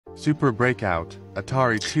Super Breakout,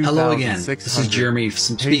 Atari 2600. Hello again, this is Jeremy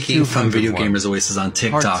speaking from Video Gamers Oasis on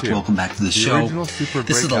TikTok. Welcome back to the show.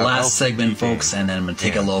 This is the last segment, folks, and then I'm going to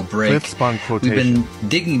take a little break. We've been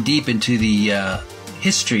digging deep into the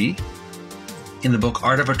history in the book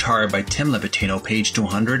Art of Atari by Tim Lapetino, page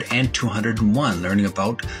 200 and 201, learning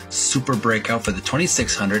about Super Breakout for the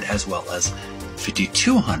 2600 as well as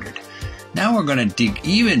 5200. Now we're going to dig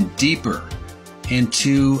even deeper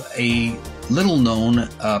into a little-known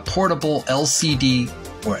portable LCD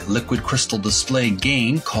or liquid crystal display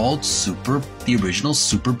game called the original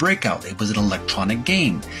Super Breakout. It was an electronic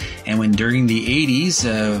game, and when during the 80s,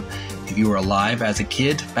 if you were alive as a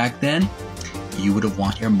kid back then, you would have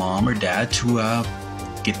wanted your mom or dad to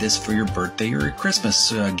get this for your birthday or your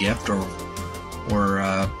Christmas gift or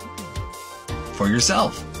for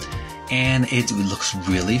yourself. And it looks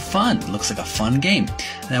really fun. It looks like a fun game.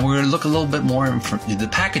 Now we're going to look a little bit more into the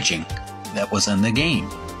packaging that was in the game.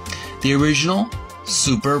 The original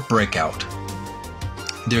Super Breakout.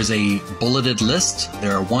 There's a bulleted list.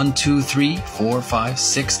 There are 1, 2, 3, 4, 5,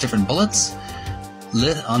 6 different bullets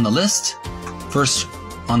on the list. First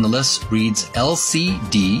on the list reads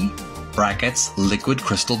LCD brackets liquid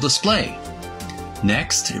crystal display.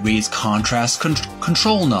 Next it reads contrast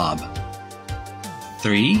control knob.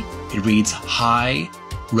 3, it reads high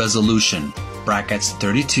resolution brackets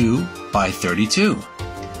 32 by 32.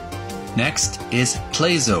 Next is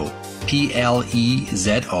Plezo,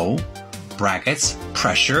 P-L-E-Z-O, brackets,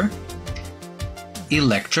 pressure,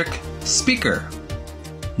 electric speaker.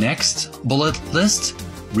 Next bullet list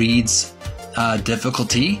reads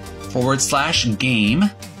difficulty / game,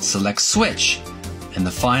 select switch. And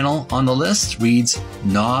the final on the list reads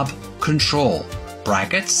knob control,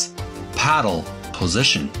 brackets, paddle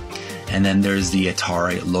position. And then there's the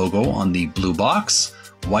Atari logo on the blue box,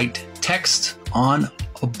 white text on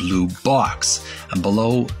a blue box, and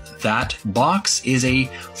below that box is a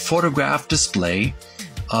photograph display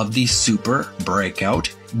of the Super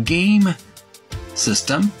Breakout game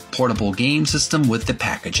system, portable game system with the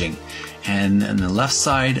packaging. And on the left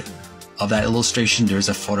side of that illustration there's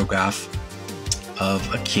a photograph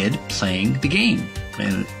of a kid playing the game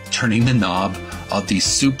and turning the knob of the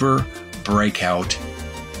Super Breakout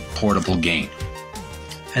portable game.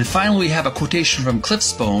 And finally we have a quotation from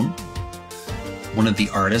Cliffsbone, one of the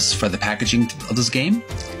artists for the packaging of this game.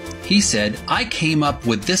 He said, "I came up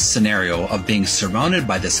with this scenario of being surrounded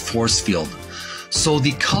by this force field, so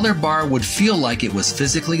the color bar would feel like it was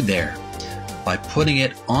physically there. By putting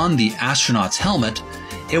it on the astronaut's helmet,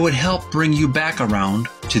 it would help bring you back around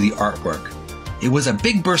to the artwork. It was a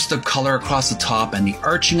big burst of color across the top, and the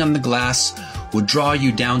arching on the glass would draw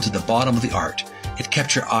you down to the bottom of the art. It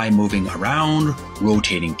kept your eye moving around,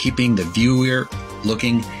 rotating, keeping the viewer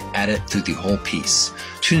looking at it through the whole piece."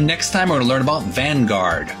 Tune in next time, we're going to learn about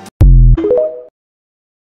Vanguard.